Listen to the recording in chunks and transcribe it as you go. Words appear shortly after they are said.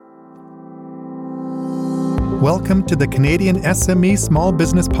Welcome to the Canadian SME Small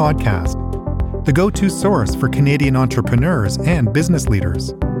Business Podcast, the go-to source for Canadian entrepreneurs and business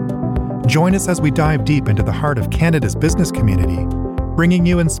leaders. Join us as we dive deep into the heart of Canada's business community, bringing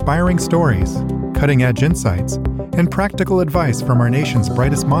you inspiring stories, cutting-edge insights, and practical advice from our nation's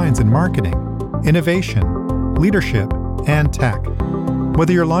brightest minds in marketing, innovation, leadership, and tech.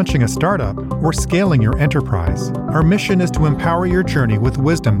 Whether you're launching a startup or scaling your enterprise, our mission is to empower your journey with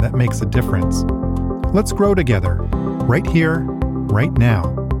wisdom that makes a difference. Let's grow together, right here, right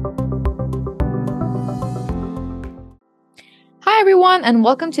now. Hi, everyone, and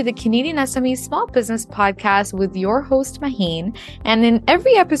welcome to the Canadian SME Small Business Podcast with your host, Maheen. And in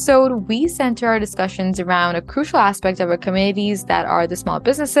every episode, we center our discussions around a crucial aspect of our communities that are the small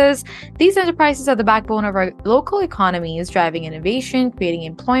businesses. These enterprises are the backbone of our local economies, driving innovation, creating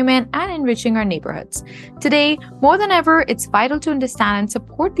employment, and enriching our neighborhoods. Today, more than ever, it's vital to understand and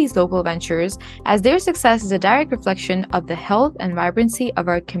support these local ventures, as their success is a direct reflection of the health and vibrancy of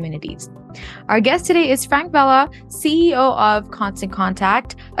our communities. Our guest today is Frank Vella, CEO of Constant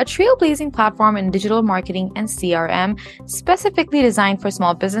Contact, a trailblazing platform in digital marketing and CRM, specifically designed for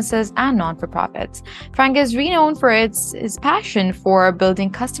small businesses and non-for-profits. Frank is renowned for his passion for building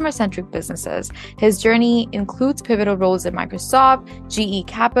customer-centric businesses. His journey includes pivotal roles at Microsoft, GE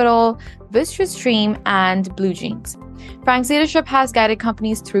Capital, Vistra Stream, and Blue Jeans. Frank's leadership has guided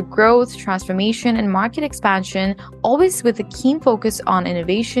companies through growth, transformation, and market expansion, always with a keen focus on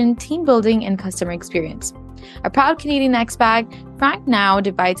innovation, team building, and customer experience. A proud Canadian expat, Frank now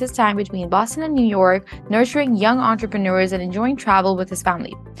divides his time between Boston and New York, nurturing young entrepreneurs and enjoying travel with his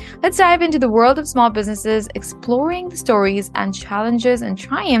family. Let's dive into the world of small businesses, exploring the stories and challenges and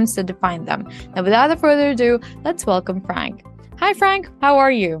triumphs that define them. Now, without further ado, let's welcome Frank. Hi, Frank. How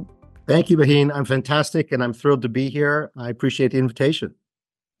are you? Thank you, Baheen. I'm fantastic, and I'm thrilled to be here. I appreciate the invitation.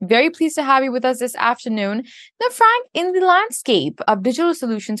 Very pleased to have you with us this afternoon. Now, Frank, in the landscape of digital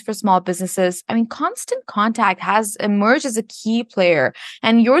solutions for small businesses, Constant Contact has emerged as a key player.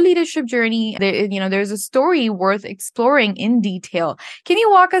 And your leadership journey, there's a story worth exploring in detail. Can you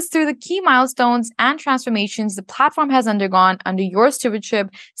walk us through the key milestones and transformations the platform has undergone under your stewardship,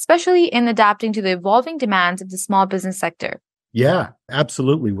 especially in adapting to the evolving demands of the small business sector? Yeah,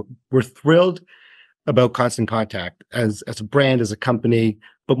 absolutely. We're thrilled about Constant Contact as a brand, as a company,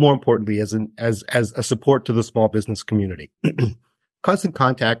 but more importantly, as a support to the small business community. Constant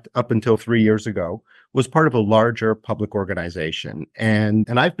Contact, up until 3 years ago, was part of a larger public organization. And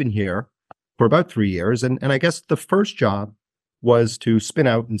I've been here for about 3 years. And I guess the first job was to spin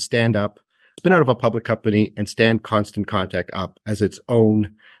out of a public company and stand Constant Contact up as its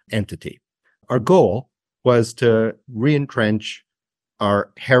own entity. Our goal was to re-entrench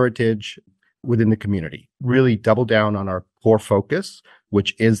our heritage within the community, really double down on our core focus,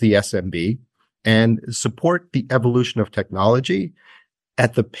 which is the SMB, and support the evolution of technology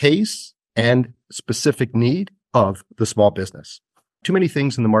at the pace and specific need of the small business. Too many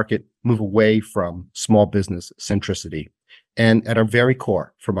things in the market move away from small business centricity. And at our very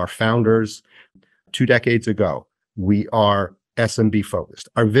core, from our founders 2 decades ago, we are SMB focused.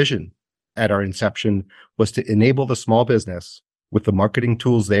 Our vision at our inception was to enable the small business with the marketing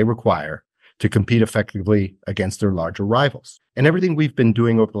tools they require to compete effectively against their larger rivals. And everything we've been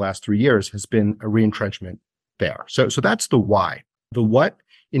doing over the last 3 years has been a re-entrenchment there. So that's the why. The what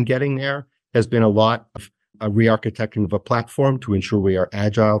in getting there has been a lot of a re-architecting of a platform to ensure we are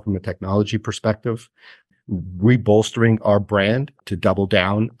agile from a technology perspective, rebolstering our brand to double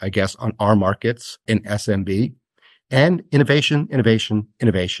down, I guess, on our markets in SMB, and innovation.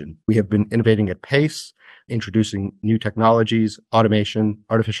 We have been innovating at pace, introducing new technologies, automation,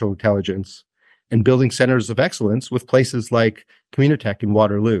 artificial intelligence, and building centers of excellence with places like Communitech in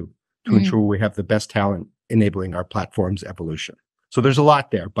Waterloo to ensure we have the best talent enabling our platform's evolution. So there's a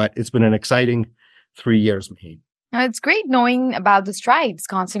lot there, but it's been an exciting 3 years, Maheen. Now, it's great knowing about the strides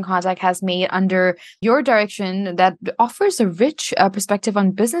Constant Contact has made under your direction that offers a rich perspective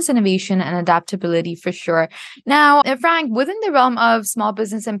on business innovation and adaptability for sure. Now, Frank, within the realm of small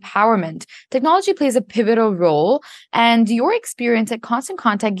business empowerment, technology plays a pivotal role, and your experience at Constant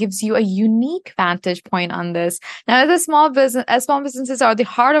Contact gives you a unique vantage point on this. Now, as small businesses are the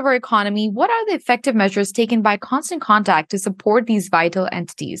heart of our economy, what are the effective measures taken by Constant Contact to support these vital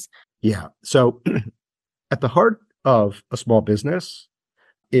entities? Yeah. So at the heart of a small business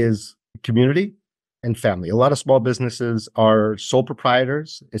is community and family. A lot of small businesses are sole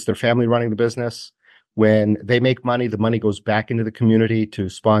proprietors. It's their family running the business. When they make money, the money goes back into the community to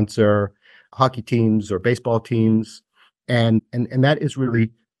sponsor hockey teams or baseball teams. And that is really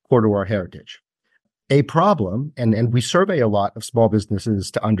core to our heritage. A problem, and we survey a lot of small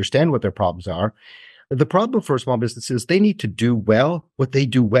businesses to understand what their problems are, The problem for small businesses, they need to do well what they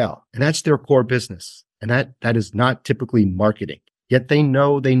do well, and that's their core business. And that is not typically marketing, yet they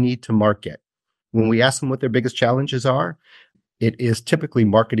know they need to market. When we ask them what their biggest challenges are, it is typically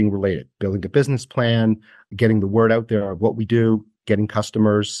marketing related, building a business plan, getting the word out there of what we do, getting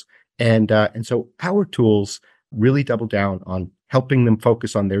customers. And so our tools really double down on helping them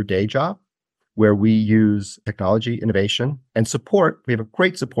focus on their day job, where we use technology, innovation, and support. We have a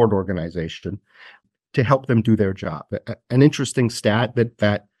great support organization to help them do their job. An interesting stat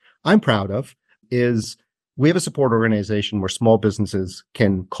that I'm proud of is we have a support organization where small businesses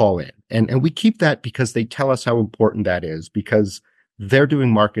can call in. And we keep that because they tell us how important that is, because they're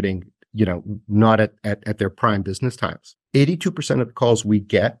doing marketing, not at their prime business times. 82% of the calls we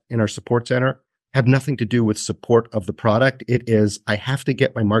get in our support center have nothing to do with support of the product. It is, I have to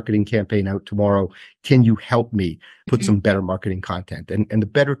get my marketing campaign out tomorrow. Can you help me put some better marketing content? And the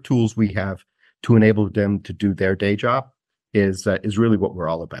better tools we have to enable them to do their day job is really what we're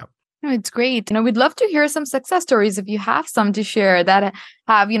all about. It's great. We'd love to hear some success stories if you have some to share that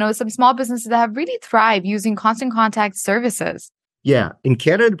have, some small businesses that have really thrived using Constant Contact services. Yeah. In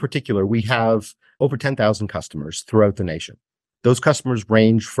Canada in particular, we have over 10,000 customers throughout the nation. Those customers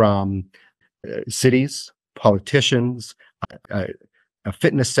range from cities, politicians,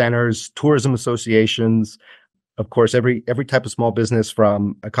 fitness centers, tourism associations, of course, every type of small business,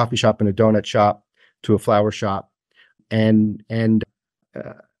 from a coffee shop and a donut shop to a flower shop. And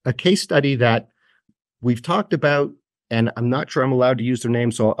a case study that we've talked about, and I'm not sure I'm allowed to use their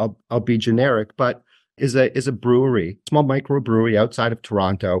name, so I'll be generic, but is a brewery, small microbrewery outside of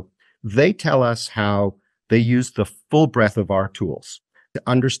Toronto. They tell us how they use the full breadth of our tools to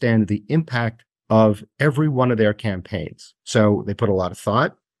understand the impact of every one of their campaigns. So they put a lot of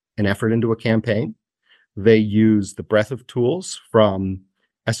thought and effort into a campaign. They use the breadth of tools from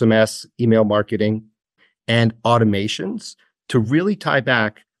SMS, email marketing, and automations to really tie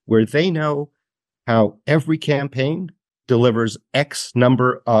back where they know how every campaign delivers X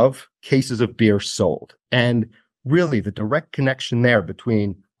number of cases of beer sold. And really the direct connection there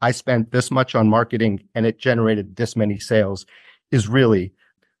between I spent this much on marketing and it generated this many sales is really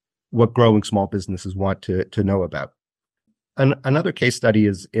what growing small businesses want to know about. Another case study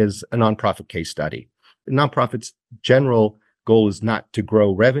is a nonprofit case study. Nonprofits' general goal is not to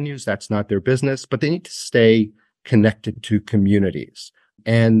grow revenues. That's not their business, but they need to stay connected to communities.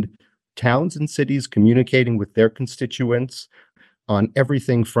 And towns and cities communicating with their constituents on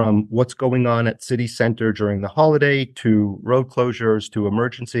everything from what's going on at city center during the holiday to road closures to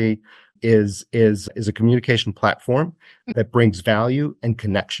emergency is a communication platform that brings value and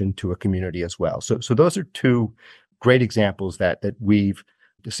connection to a community as well. So those are two great examples that we've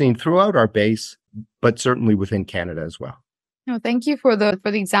seen throughout our base, but certainly within Canada as well. No, thank you for the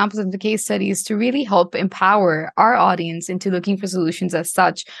examples and the case studies to really help empower our audience into looking for solutions as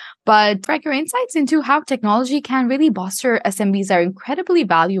such. But Frank, your insights into how technology can really bolster SMBs are incredibly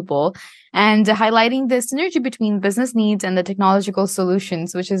valuable, and highlighting the synergy between business needs and the technological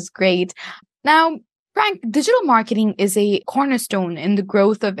solutions, which is great. Now, Frank, digital marketing is a cornerstone in the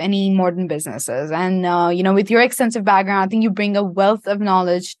growth of any modern businesses. And, with your extensive background, I think you bring a wealth of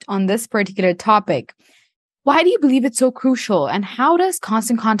knowledge on this particular topic. Why do you believe it's so crucial? And how does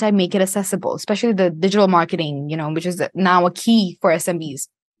Constant Contact make it accessible, especially the digital marketing, which is now a key for SMBs?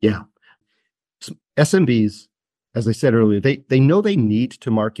 Yeah. So SMBs, as I said earlier, they know they need to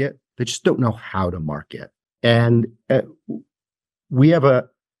market. They just don't know how to market. And we have a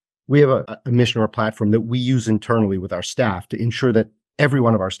mission or a platform that we use internally with our staff to ensure that every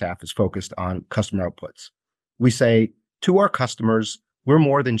one of our staff is focused on customer outputs. We say to our customers, we're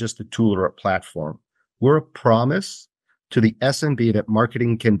more than just a tool or a platform. We're a promise to the SMB that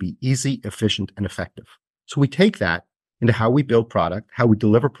marketing can be easy, efficient, and effective. So we take that into how we build product, how we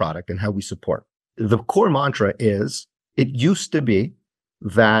deliver product, and how we support. The core mantra is, it used to be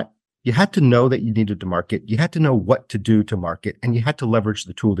that you had to know that you needed to market, you had to know what to do to market, and you had to leverage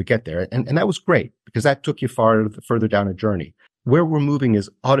the tool to get there. And that was great because that took you further down a journey. Where we're moving is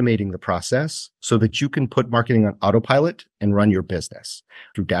automating the process so that you can put marketing on autopilot and run your business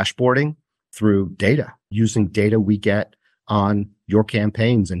through dashboarding, through data, using data we get on your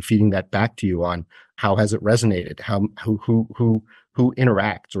campaigns and feeding that back to you on how has it resonated, who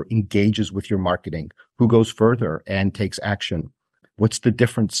interacts or engages with your marketing, who goes further and takes action. What's the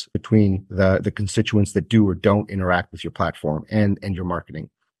difference between the constituents that do or don't interact with your platform and your marketing?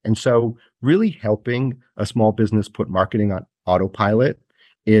 And so really helping a small business put marketing on autopilot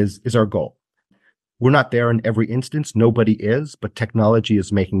is our goal. We're not there in every instance. Nobody is, but technology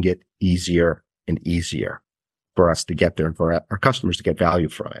is making it easier and easier for us to get there and for our customers to get value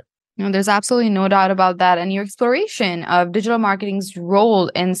from it. No, there's absolutely no doubt about that. And your exploration of digital marketing's role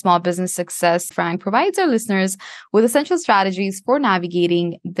in small business success, Frank, provides our listeners with essential strategies for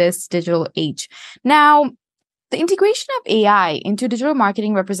navigating this digital age. Now, the integration of AI into digital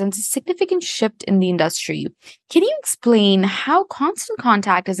marketing represents a significant shift in the industry. Can you explain how Constant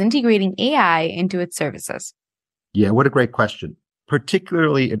Contact is integrating AI into its services? Yeah, what a great question.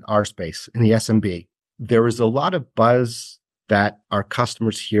 Particularly in our space, in the SMB, there is a lot of buzz that our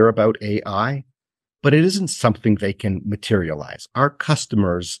customers hear about AI, but it isn't something they can materialize. Our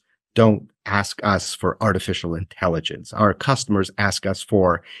customers don't ask us for artificial intelligence. Our customers ask us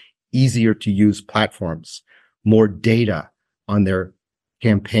for easier to use platforms, more data on their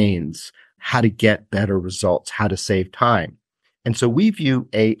campaigns, how to get better results, how to save time. And so we view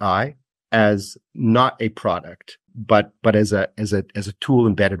AI as not a product, but as a tool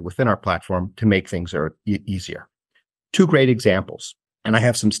embedded within our platform to make things easier. Two great examples, and I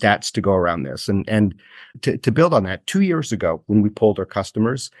have some stats to go around this. And to build on that, 2 years ago, when we polled our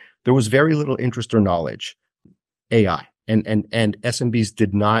customers, there was very little interest or knowledge AI, and SMBs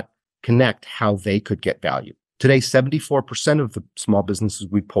did not connect how they could get value. Today, 74% of the small businesses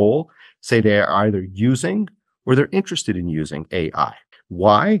we poll say they are either using or they're interested in using AI.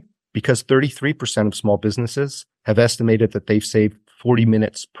 Why? Because 33% of small businesses have estimated that they've saved 40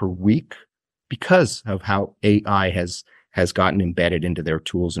 minutes per week because of how AI has gotten embedded into their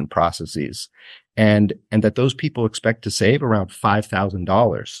tools and processes. And that those people expect to save around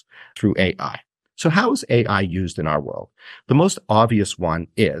 $5,000 through AI. So how is AI used in our world? The most obvious one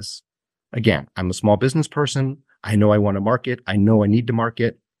is, again, I'm a small business person. I know I want to market. I know I need to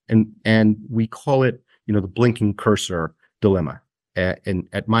market. And we call it, the blinking cursor dilemma. And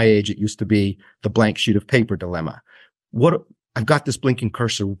at my age, it used to be the blank sheet of paper dilemma. I've got this blinking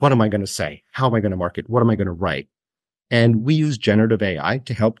cursor. What am I going to say? How am I going to market? What am I going to write? And we use generative AI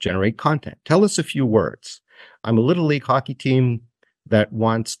to help generate content. Tell us a few words. I'm a little league hockey team that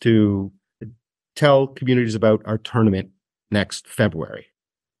wants to tell communities about our tournament next February.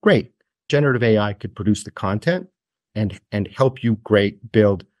 Great. Generative AI could produce the content and help you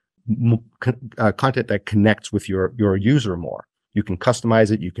build content that connects with your user more. You can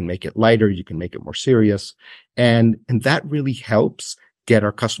customize it. You can make it lighter. You can make it more serious. And that really helps get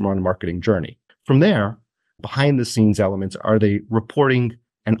our customer on a marketing journey. From there, behind the scenes elements are the reporting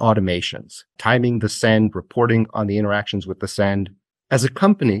and automations, timing the send, reporting on the interactions with the send. As a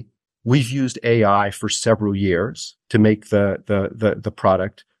company, we've used AI for several years to make the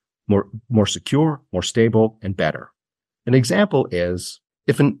product more secure, more stable, and better. An example is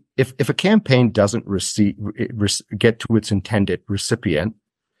if a campaign doesn't get to its intended recipient,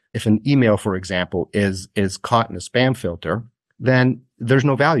 if an email, for example, is caught in a spam filter, then there's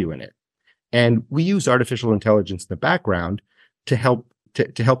no value in it. And we use artificial intelligence in the background to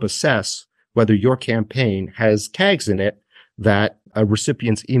help assess whether your campaign has tags in it that a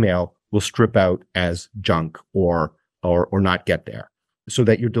recipient's email will strip out as junk or not get there, so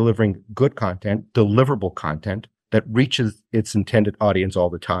that you're delivering good content, deliverable content that reaches its intended audience all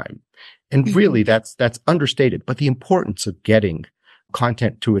the time. And really, that's understated. But the importance of getting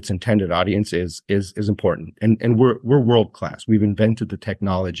content to its intended audience is important. And we're world class. We've invented the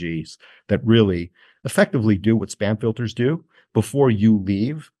technologies that really effectively do what spam filters do before you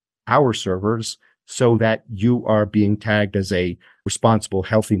leave our servers, so that you are being tagged as a responsible,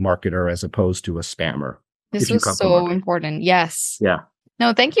 healthy marketer as opposed to a spammer. This was so important. Yes. Yeah.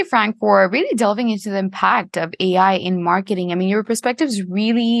 No, thank you, Frank, for really delving into the impact of AI in marketing. I mean, your perspectives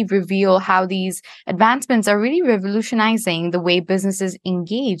really reveal how these advancements are really revolutionizing the way businesses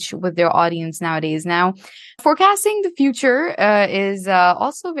engage with their audience nowadays. Now, forecasting the future is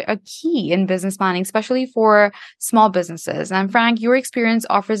also a key in business planning, especially for small businesses. And Frank, your experience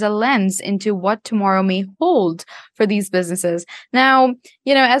offers a lens into what tomorrow may hold for these businesses. Now,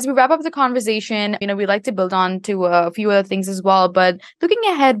 as we wrap up the conversation, we'd like to build on to a few other things as well, but looking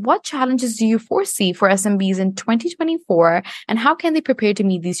ahead, what challenges do you foresee for SMBs in 2024, and how can they prepare to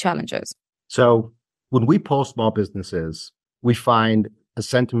meet these challenges? So when we poll small businesses, we find a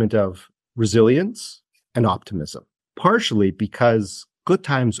sentiment of resilience and optimism, partially because good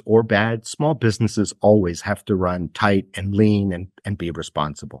times or bad, small businesses always have to run tight and lean and be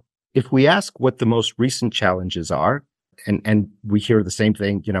responsible. If we ask what the most recent challenges are, and we hear the same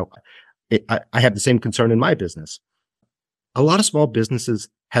thing, I have the same concern in my business. A lot of small businesses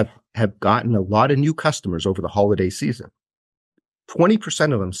have gotten a lot of new customers over the holiday season.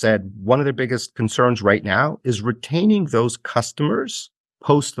 20% of them said one of their biggest concerns right now is retaining those customers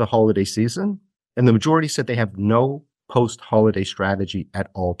post the holiday season. And the majority said they have no post-holiday strategy at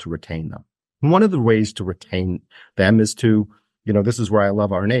all to retain them. And one of the ways to retain them is to, this is where I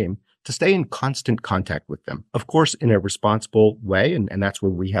love our name, to stay in constant contact with them. Of course, in a responsible way, and that's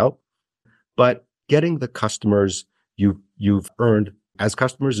where we help. But getting the customers you've earned as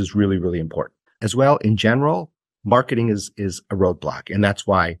customers is really, really important. As well, in general, marketing is a roadblock, and that's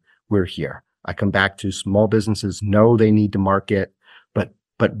why we're here. I come back to small businesses know they need to market,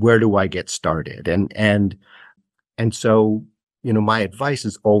 but where do I get started? And so, my advice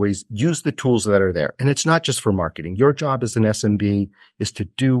is always use the tools that are there. And it's not just for marketing. Your job as an SMB is to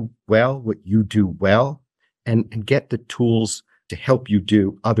do well what you do well and get the tools to help you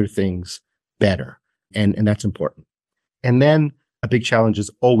do other things better. And that's important. And then a big challenge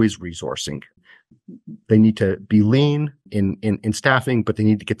is always resourcing. They need to be lean in staffing, but they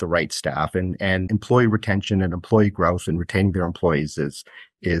need to get the right staff, and employee retention and employee growth and retaining their employees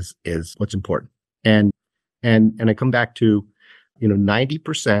is what's important. And I come back to,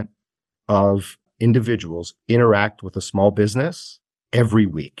 90% of individuals interact with a small business every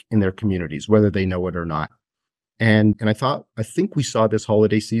week in their communities, whether they know it or not. And I think we saw this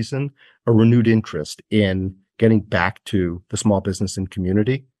holiday season a renewed interest in getting back to the small business and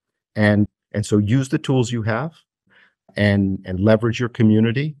community. And so use the tools you have and leverage your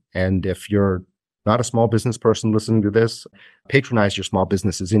community. And if you're not a small business person listening to this, patronize your small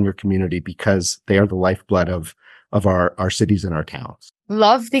businesses in your community because they are the lifeblood of our cities and our towns.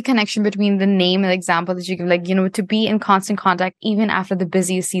 Love the connection between the name and the example that you give, to be in constant contact even after the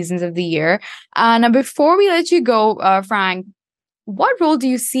busiest seasons of the year. Now, before we let you go, Frank, what role do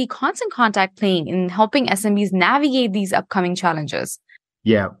you see Constant Contact playing in helping SMBs navigate these upcoming challenges?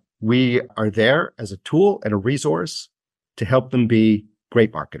 Yeah, we are there as a tool and a resource to help them be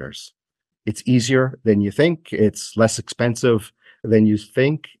great marketers. It's easier than you think. It's less expensive than you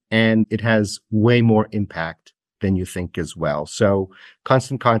think. And it has way more impact than you think as well. So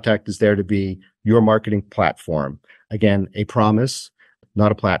Constant Contact is there to be your marketing platform. Again, a promise,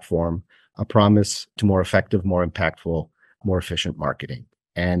 not a platform, a promise to more effective, more impactful, more efficient marketing.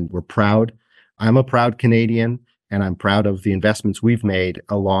 And we're proud. I'm a proud Canadian, and I'm proud of the investments we've made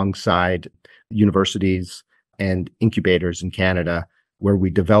alongside universities and incubators in Canada, where we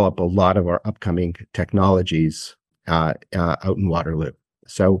develop a lot of our upcoming technologies out in Waterloo.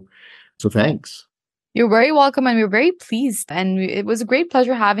 So thanks. You're very welcome, and we're very pleased. And it was a great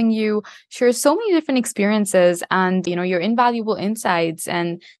pleasure having you share so many different experiences and, your invaluable insights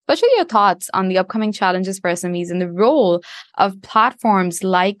and especially your thoughts on the upcoming challenges for SMEs and the role of platforms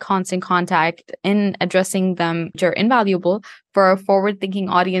like Constant Contact in addressing them, which are invaluable for a forward-thinking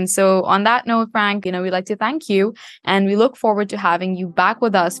audience. So on that note, Frank, we'd like to thank you, and we look forward to having you back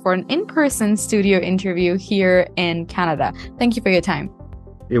with us for an in-person studio interview here in Canada. Thank you for your time.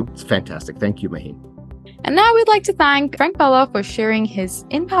 It was fantastic. Thank you, Maheen. And now we'd like to thank Frank Bella for sharing his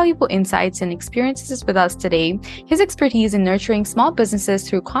invaluable insights and experiences with us today. His expertise in nurturing small businesses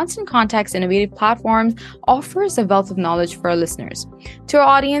through Constant Contact's innovative platforms offers a wealth of knowledge for our listeners. To our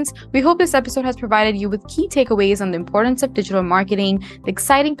audience, we hope this episode has provided you with key takeaways on the importance of digital marketing, the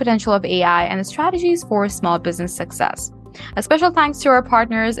exciting potential of AI, and the strategies for small business success. A special thanks to our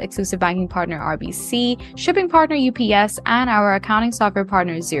partners, exclusive banking partner RBC, shipping partner UPS, and our accounting software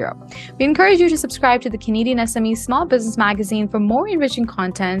partner Xero. We encourage you to subscribe to the Canadian SME Small Business Magazine for more enriching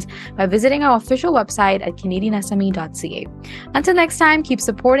content by visiting our official website at canadiansme.ca. Until next time, keep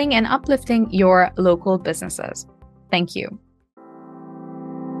supporting and uplifting your local businesses. Thank you.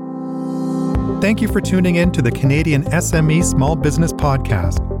 Thank you for tuning in to the Canadian SME Small Business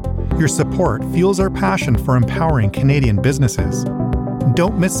Podcast. Your support fuels our passion for empowering Canadian businesses.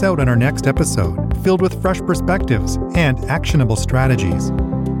 Don't miss out on our next episode, filled with fresh perspectives and actionable strategies.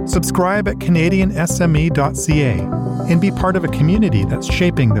 Subscribe at canadiansme.ca and be part of a community that's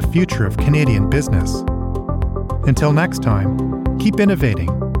shaping the future of Canadian business. Until next time, keep innovating,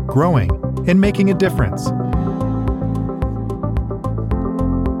 growing, and making a difference.